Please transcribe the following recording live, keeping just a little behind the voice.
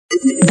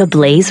The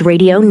Blaze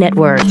Radio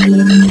Network.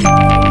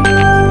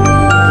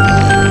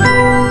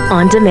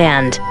 On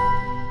demand.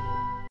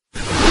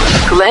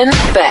 Glenn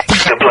Beck.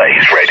 The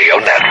Blaze Radio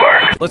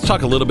Network. Let's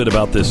talk a little bit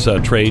about this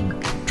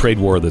trade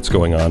war that's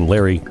going on.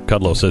 Larry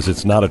Kudlow says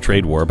it's not a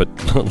trade war, but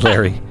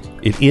Larry,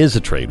 it is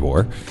a trade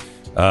war.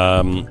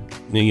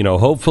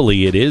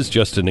 Hopefully it is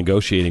just a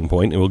negotiating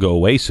point. It will go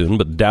away soon,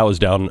 but Dow is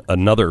down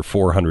another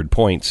 400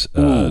 points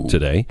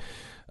today.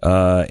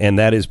 And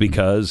that is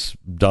because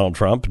Donald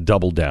Trump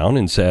doubled down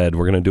and said,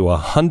 we're going to do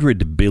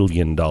 $100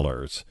 billion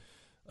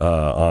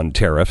on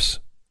tariffs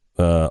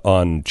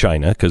on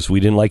China because we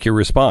didn't like your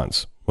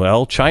response.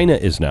 Well, China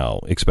is now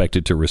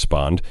expected to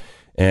respond,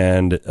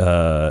 and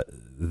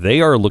they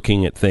are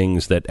looking at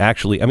things that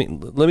actually, let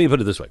me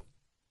put it this way.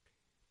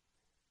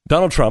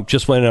 Donald Trump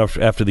just went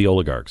after the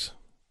oligarchs.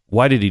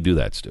 Why did he do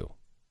that, Stu?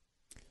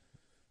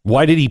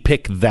 Why did he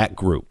pick that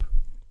group?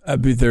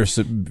 They're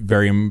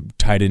very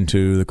tied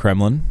into the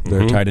Kremlin.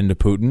 They're tied into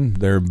Putin.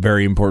 They're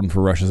very important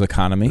for Russia's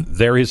economy.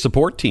 They're his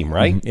support team,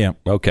 right? Mm-hmm. Yeah.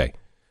 Okay.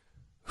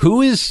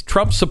 Who is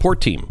Trump's support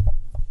team?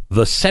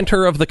 The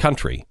center of the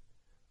country.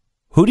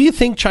 Who do you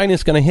think China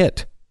is going to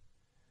hit?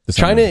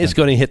 China is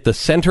going to hit the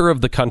center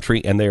of the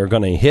country, and they are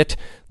going to hit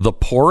the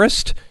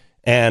poorest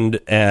and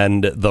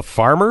the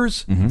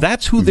farmers. Mm-hmm.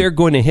 That's who they're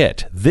going to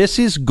hit. This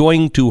is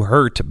going to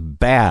hurt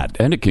bad.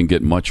 And it can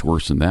get much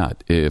worse than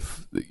that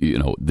if,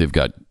 they've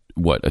got,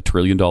 what, $1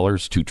 trillion,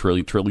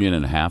 $2 trillion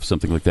and a half,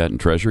 something like that in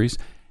treasuries.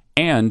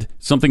 And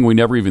something we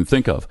never even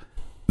think of.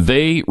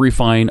 They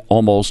refine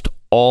almost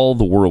all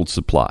the world's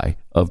supply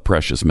of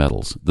precious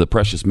metals. The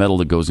precious metal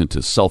that goes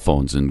into cell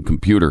phones and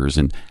computers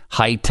and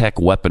high-tech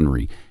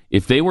weaponry.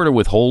 If they were to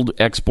withhold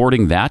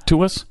exporting that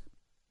to us,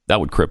 that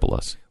would cripple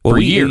us for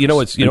years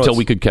until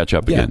we could catch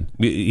up again.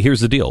 Here's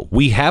the deal.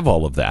 We have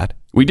all of that.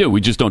 We do.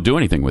 We just don't do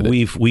anything with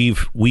it.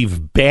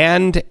 We've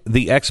banned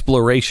the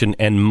exploration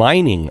and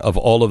mining of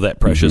all of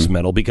that precious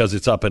metal because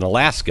it's up in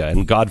Alaska,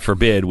 and God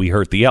forbid we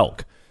hurt the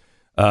elk.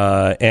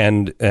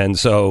 And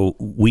so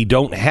we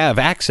don't have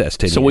access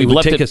to it. So we've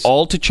left it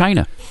all to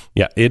China.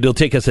 Yeah, it'll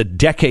take us a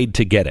decade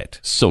to get it.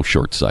 So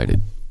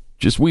short-sighted.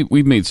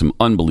 We've made some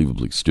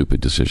unbelievably stupid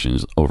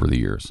decisions over the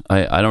years.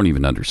 I don't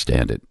even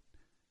understand it,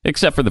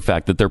 except for the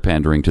fact that they're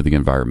pandering to the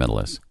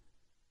environmentalists.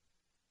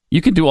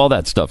 You can do all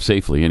that stuff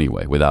safely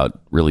anyway without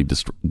really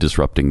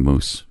disrupting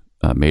moose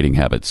mating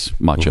habits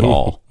much at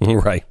all.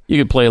 Right. You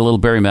could play a little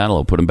Barry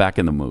Manilow, put them back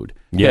in the mood.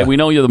 Yeah, we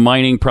know the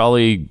mining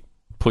probably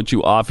put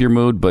you off your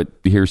mood, but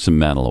here's some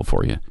Manilow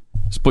for you.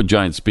 Just put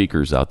giant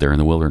speakers out there in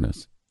the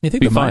wilderness. I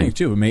think the mining,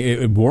 too,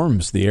 it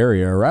warms the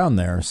area around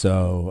there,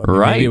 so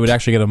maybe it would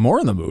actually get them more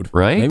in the mood.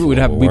 Right. Maybe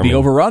we'd be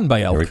overrun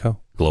by elk. There we go.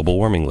 Global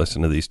warming.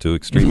 Listen to these two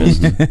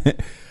extremists.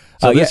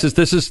 So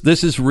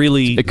this is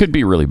really... It could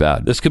be really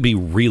bad. This could be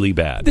really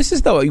bad. This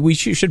is, though, we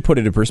should put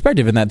it in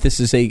perspective in that this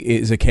is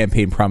a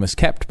campaign promise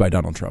kept by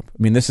Donald Trump.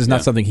 I mean, this is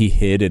not something he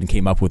hid and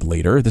came up with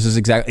later. This is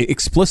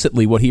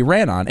explicitly what he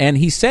ran on. And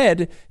he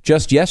said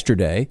just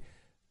yesterday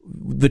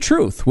the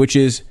truth, which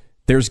is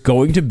there's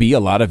going to be a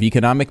lot of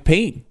economic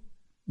pain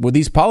with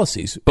these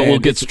policies, but we'll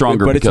get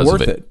stronger because it's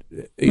worth it.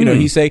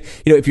 He say,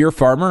 if you're a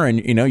farmer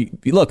and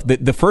look,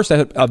 the first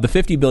of the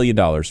 $50 billion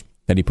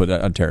that he put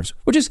on tariffs,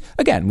 which is,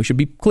 again, we should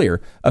be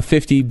clear, a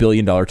 $50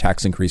 billion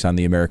tax increase on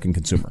the American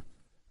consumer.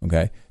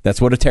 Okay, that's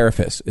what a tariff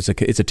is.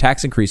 It's a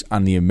tax increase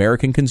on the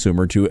American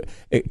consumer to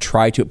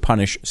try to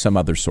punish some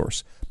other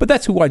source. But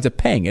that's who winds up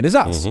paying it is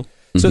us.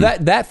 So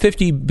that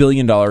 $50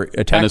 billion tax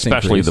increase, and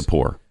especially the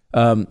poor.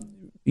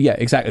 Yeah,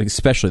 exactly.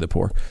 Especially the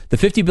poor. The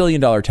 $50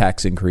 billion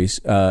tax increase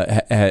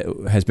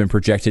has been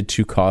projected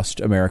to cost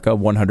America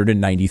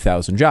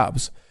 190,000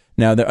 jobs.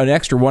 Now, an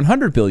extra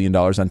 $100 billion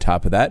on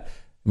top of that,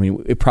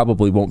 it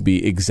probably won't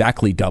be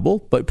exactly double,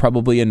 but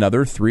probably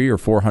another 300,000 or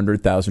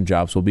 400,000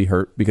 jobs will be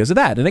hurt because of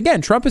that. And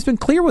again, Trump has been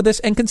clear with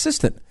this and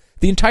consistent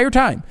the entire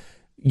time.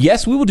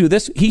 Yes, we will do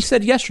this. He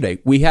said yesterday,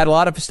 we had a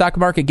lot of stock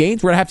market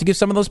gains. We're going to have to give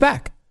some of those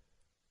back.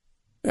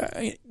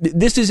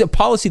 This is a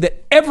policy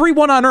that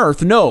everyone on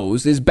earth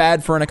knows is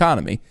bad for an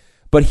economy.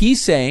 But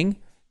he's saying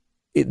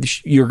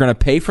you're going to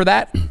pay for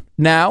that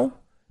now.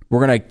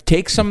 We're going to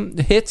take some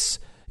hits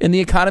in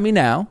the economy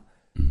now.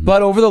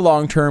 But over the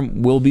long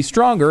term, we'll be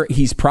stronger.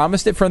 He's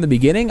promised it from the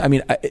beginning.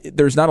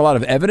 There's not a lot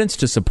of evidence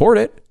to support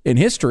it in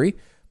history,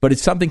 but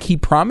it's something he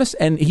promised,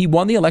 and he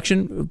won the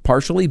election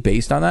partially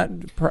based on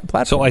that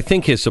platform. So I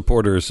think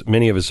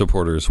many of his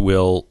supporters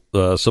will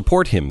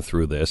support him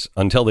through this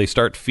until they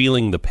start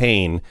feeling the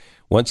pain.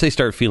 Once they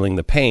start feeling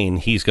the pain,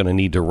 he's going to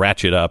need to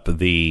ratchet up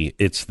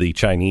it's the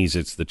Chinese,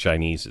 it's the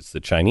Chinese, it's the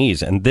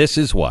Chinese. And this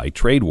is why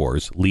trade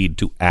wars lead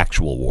to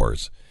actual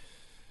wars.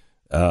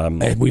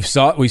 And we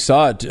saw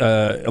it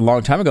a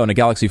long time ago in a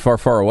galaxy far,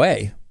 far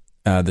away.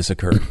 This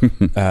occurred.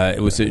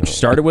 It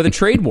started with a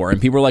trade war, and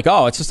people were like,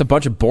 "Oh, it's just a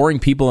bunch of boring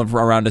people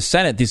around the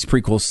Senate. These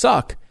prequels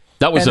suck."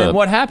 That was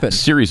what happened?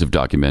 Series of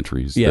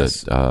documentaries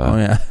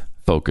that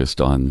focused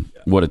on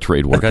What a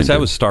trade war. Guys, that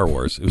was Star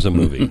Wars. It was a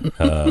movie.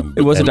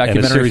 It was a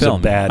documentary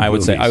film. I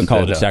would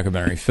call it a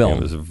documentary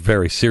film. It was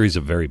a series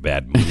of very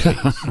bad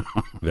movies.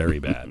 Very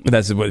bad. But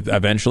that's what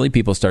eventually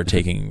people start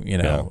taking,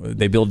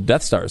 they build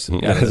Death Stars.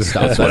 That's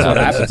what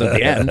happens at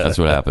the end. That's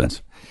what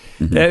happens.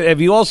 Have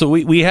you also,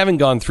 we haven't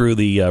gone through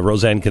the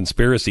Roseanne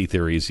conspiracy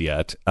theories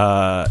yet.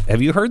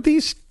 Have you heard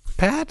these,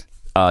 Pat?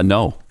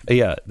 No.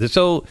 Yeah.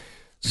 So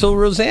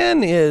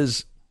Roseanne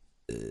is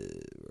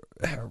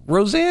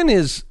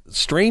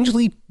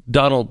strangely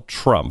Donald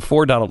Trump,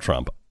 for Donald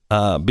Trump,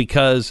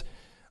 because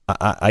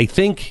I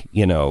think,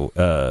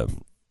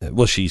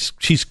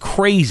 she's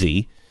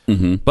crazy,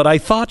 but I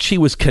thought she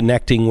was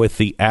connecting with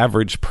the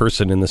average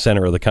person in the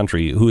center of the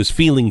country who is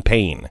feeling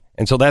pain.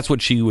 And so that's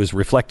what she was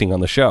reflecting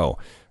on the show.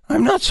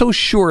 I'm not so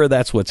sure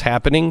that's what's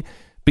happening,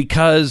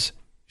 because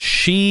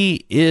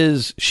she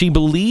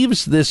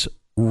believes this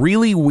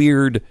really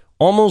weird,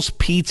 almost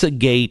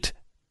Pizzagate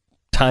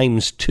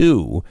times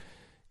 2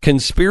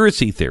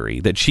 conspiracy theory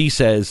that she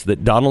says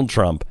that Donald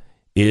Trump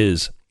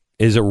is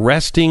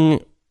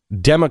arresting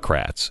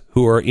Democrats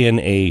who are in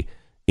a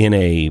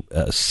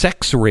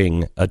sex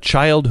ring, a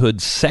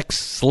childhood sex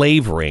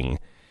slave ring,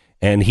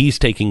 and he's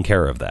taking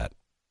care of that.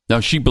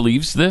 Now, she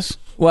believes this?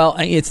 Well,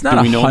 it's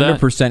not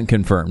 100%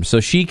 confirmed. So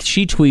she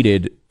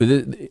tweeted,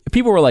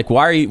 people were like,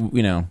 why are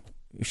you,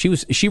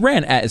 she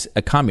ran as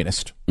a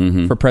communist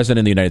for president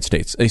of the United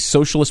States, a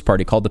socialist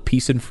party called the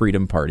Peace and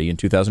Freedom Party in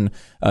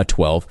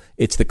 2012.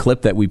 It's the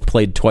clip that we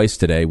played twice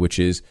today, which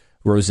is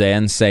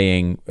Roseanne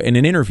saying in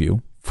an interview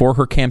for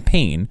her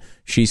campaign,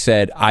 she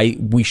said,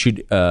 we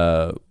should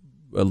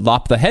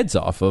lop the heads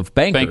off of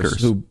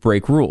bankers who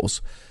break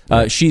rules.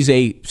 She's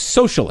a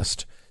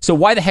socialist. So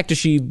why the heck does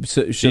she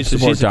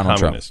support Donald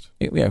Trump?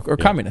 Yeah, or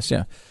communist,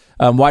 yeah.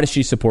 Why does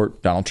she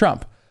support Donald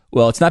Trump?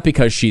 Well, it's not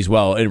because she's,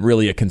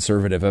 really a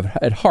conservative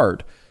at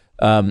heart.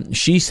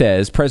 She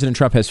says President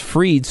Trump has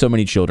freed so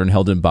many children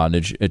held in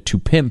bondage to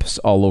pimps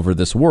all over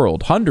this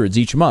world, hundreds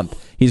each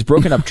month. He's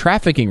broken up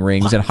trafficking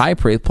rings in high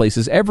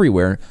places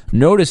everywhere.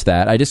 Notice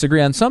that. I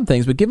disagree on some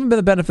things, but give him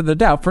the benefit of the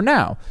doubt for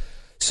now.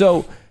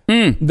 So...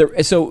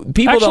 So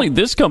people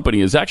this company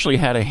has actually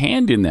had a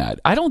hand in that.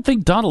 I don't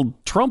think Donald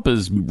Trump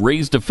has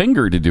raised a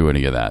finger to do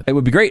any of that. It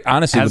would be great,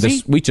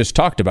 honestly. We just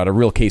talked about a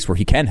real case where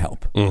he can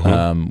help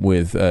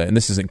with, and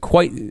this isn't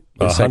quite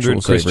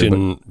 100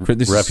 Christian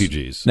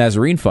refugees,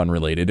 Nazarene Fund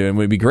related, and it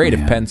would be great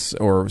if Pence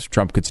or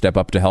Trump could step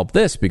up to help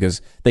this,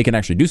 because they can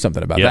actually do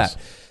something about that.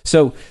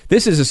 So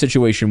this is a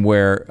situation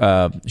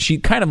where she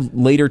kind of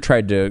later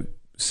tried to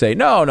say,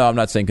 no, I'm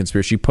not saying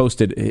conspiracy. She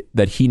posted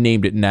that he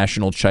named it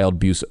National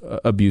Child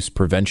Abuse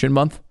Prevention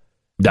Month.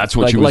 That's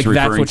what she was referring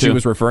to? That's what she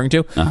was referring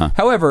to.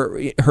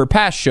 However, her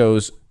past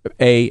shows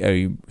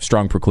a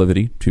strong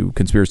proclivity to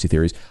conspiracy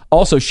theories.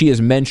 Also, she has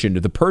mentioned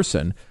the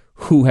person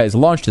who has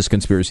launched this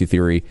conspiracy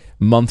theory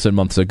months and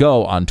months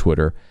ago on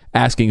Twitter,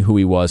 asking who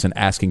he was and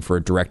asking for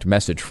a direct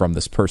message from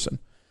this person.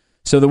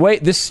 So the way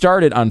this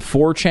started on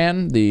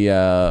 4chan,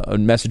 the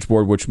message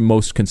board which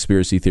most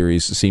conspiracy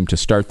theories seem to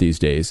start these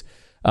days,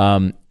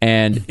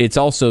 and it's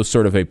also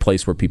sort of a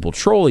place where people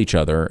troll each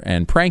other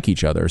and prank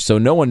each other. So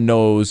no one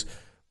knows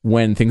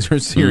when things are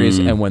serious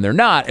and when they're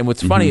not. And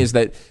what's funny is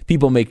that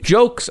people make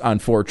jokes on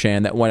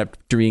 4chan that wind up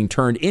being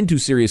turned into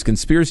serious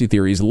conspiracy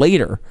theories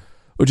later,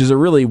 which is a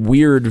really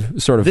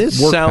weird sort of This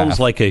work sounds path.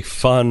 like a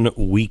fun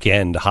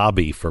weekend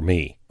hobby for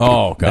me.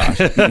 Oh, gosh.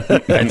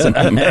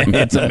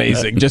 It's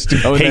amazing just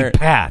to go there. Hey,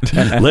 Pat,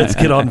 let's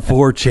get on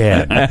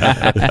 4chan.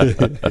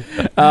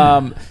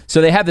 So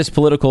they have this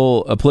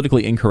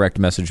politically incorrect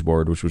message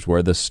board, which was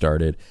where this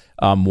started.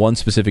 One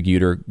specific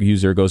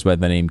user goes by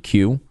the name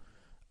Q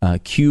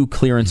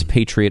Clearance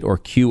Patriot, or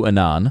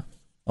QAnon.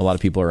 A lot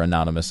of people are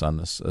anonymous on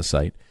this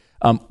site.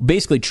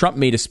 Basically, Trump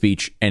made a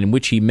speech in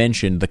which he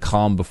mentioned the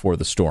calm before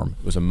the storm.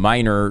 It was a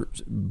minor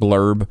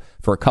blurb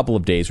for a couple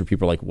of days where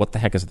people are like, what the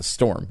heck is the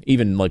storm?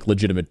 Even like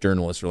legitimate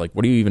journalists are like,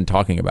 what are you even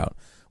talking about?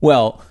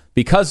 Well,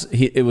 because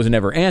it was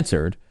never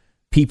answered,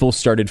 people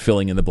started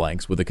filling in the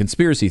blanks with a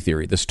conspiracy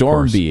theory. The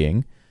storm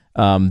being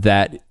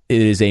that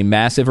it is a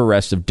massive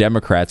arrest of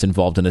Democrats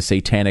involved in a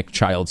satanic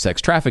child sex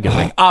trafficking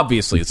ring.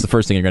 Obviously, it's the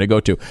first thing you're going to go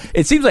to.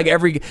 It seems like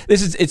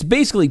it's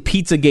basically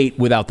Pizzagate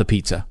without the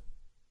pizza.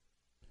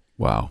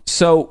 Wow.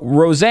 So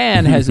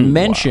Roseanne has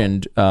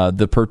mentioned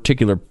the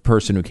particular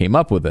person who came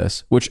up with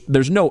this, which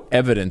there's no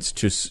evidence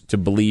to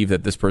believe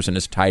that this person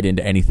is tied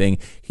into anything.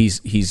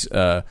 He's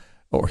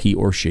or he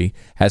or she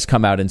has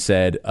come out and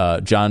said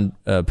John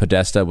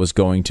Podesta was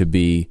going to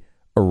be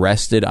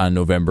arrested on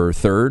November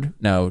 3rd.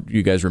 Now, do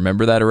you guys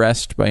remember that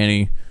arrest by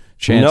any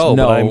chance? No,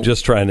 but I'm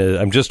just trying to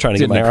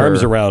get my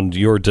arms around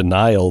your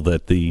denial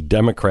that the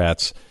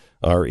Democrats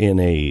are in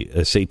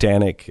a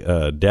satanic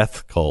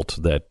death cult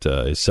that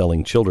is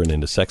selling children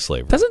into sex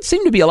slavery. Doesn't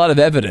seem to be a lot of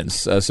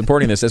evidence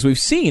supporting this, as we've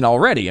seen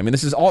already. I mean,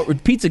 this is all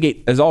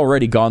Pizzagate has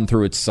already gone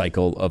through its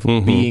cycle of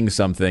being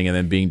something and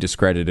then being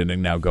discredited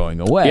and now going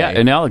away. Yeah,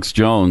 and Alex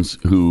Jones,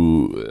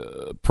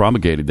 who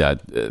promulgated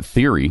that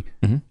theory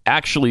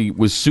actually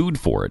was sued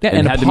for it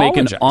and had to make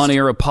an apologized.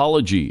 on-air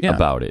apology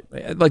about it.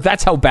 Like,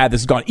 that's how bad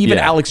this has gone. Even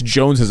Alex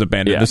Jones has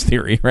abandoned this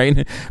theory,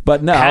 right?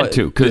 But no. Had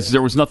to, because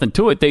there was nothing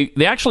to it.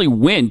 They actually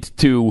went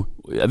to,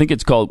 I think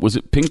it's called, was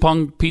it Ping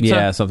Pong Pizza?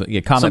 Yeah, something.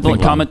 Yeah,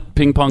 Comet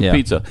Ping Pong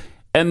Pizza.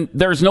 And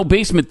there's no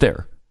basement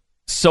there.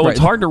 So it's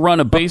hard to run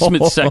a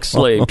basement sex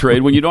slave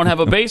trade when you don't have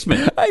a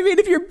basement. I mean,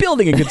 if you're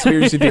building a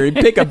conspiracy theory,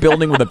 pick a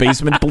building with a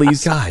basement,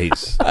 please.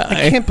 Guys,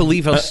 I can't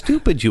believe how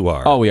stupid you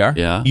are. Oh, we are?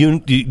 Yeah.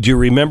 Do you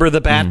remember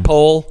the bat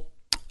poll?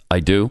 I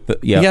do.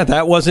 Yeah,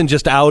 that wasn't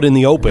just out in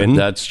the open.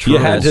 That's true. You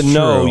had to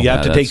know. True. You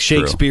have to take that's true.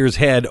 Shakespeare's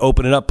head,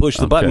 open it up, push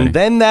the button,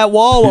 then that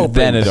wall opens.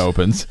 Then it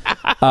opens.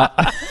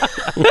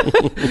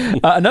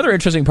 Another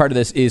interesting part of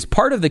this is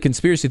part of the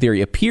conspiracy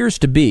theory appears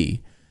to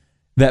be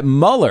that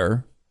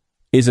Mueller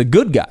is a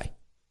good guy.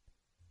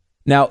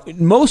 Now,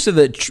 most of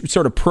the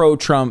sort of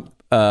pro-Trump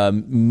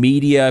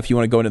media, if you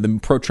want to go into the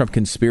pro-Trump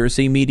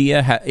conspiracy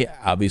media,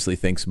 obviously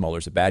thinks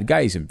Mueller's a bad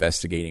guy. He's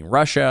investigating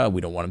Russia.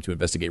 We don't want him to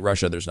investigate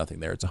Russia. There's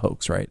nothing there. It's a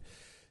hoax, right?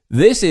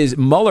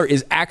 Mueller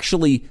is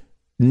actually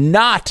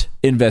not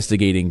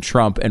investigating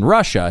Trump and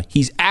Russia.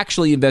 He's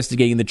actually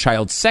investigating the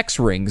child sex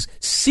rings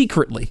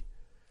secretly.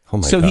 Oh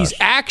my so gosh. he's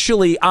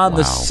actually on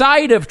the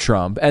side of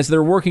Trump as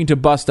they're working to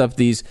bust up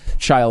these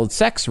child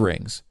sex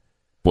rings.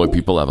 Boy,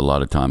 people have a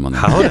lot of time on that.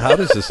 How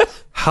does this?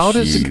 How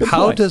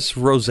does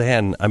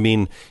Roseanne? I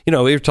mean, we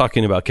were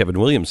talking about Kevin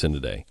Williamson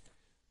today.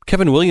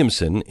 Kevin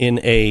Williamson, in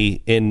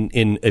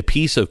a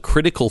piece of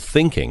critical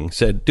thinking,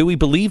 said, "Do we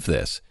believe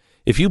this?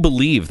 If you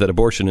believe that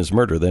abortion is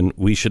murder, then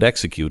we should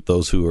execute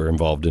those who are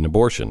involved in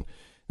abortion."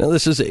 Now,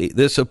 this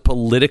is a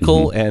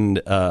political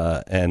and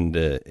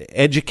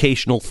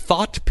educational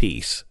thought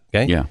piece.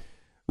 Okay, Yeah.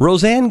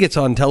 Roseanne gets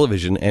on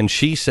television and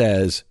she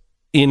says,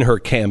 in her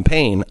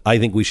campaign, I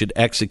think we should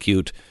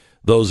execute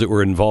those that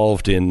were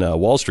involved in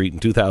Wall Street in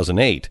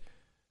 2008,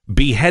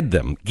 behead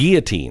them,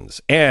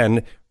 guillotines,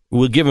 and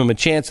we'll give them a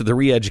chance at the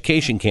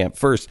re-education camp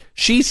first.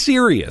 She's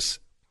serious.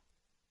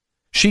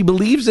 She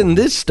believes in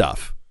this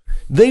stuff.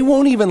 They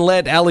won't even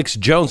let Alex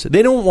Jones.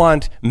 They don't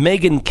want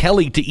Megyn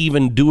Kelly to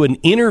even do an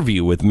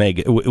interview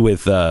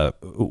with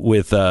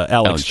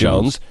Alex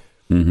Jones.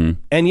 Mm-hmm.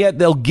 And yet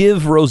they'll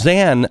give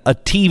Roseanne a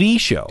TV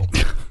show.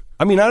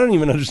 I mean, I don't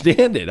even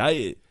understand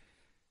it.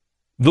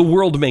 The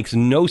world makes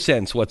no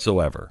sense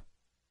whatsoever.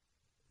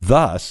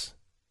 Thus,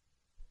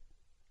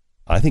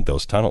 I think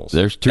those tunnels.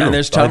 There's true. And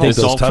there's I think tunnels.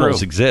 those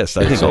tunnels exist.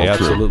 I think they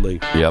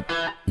absolutely. Yep.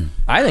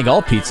 I think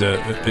all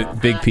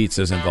big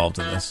pizza's involved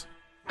in this.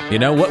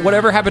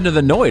 Whatever happened to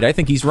the Noid? I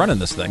think he's running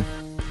this thing.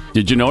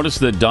 Did you notice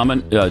that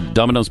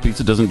Domino's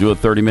Pizza doesn't do a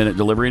 30-minute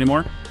delivery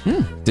anymore?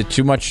 Did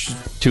too much?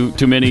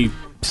 Too many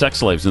sex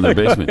slaves in their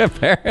basement.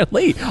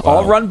 Apparently.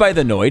 All run by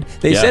the Noid.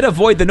 They said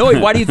avoid the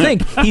Noid. Why do you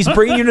think? He's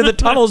bringing you to the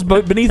tunnels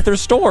beneath their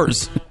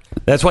stores.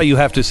 That's why you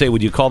have to say,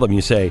 when you call them,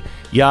 you say,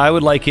 yeah, I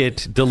would like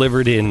it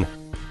delivered in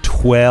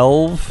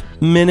 12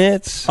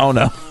 minutes. Oh,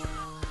 no.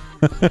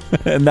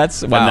 And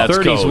that's, wow. And that's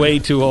 30's code. way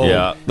too old.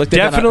 Yeah. Look,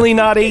 Definitely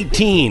not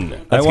 18.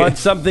 I want good.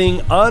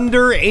 something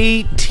under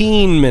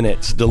 18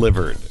 minutes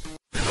delivered.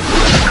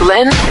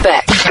 Glenn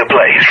Beck. The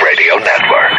Blaze Radio Network.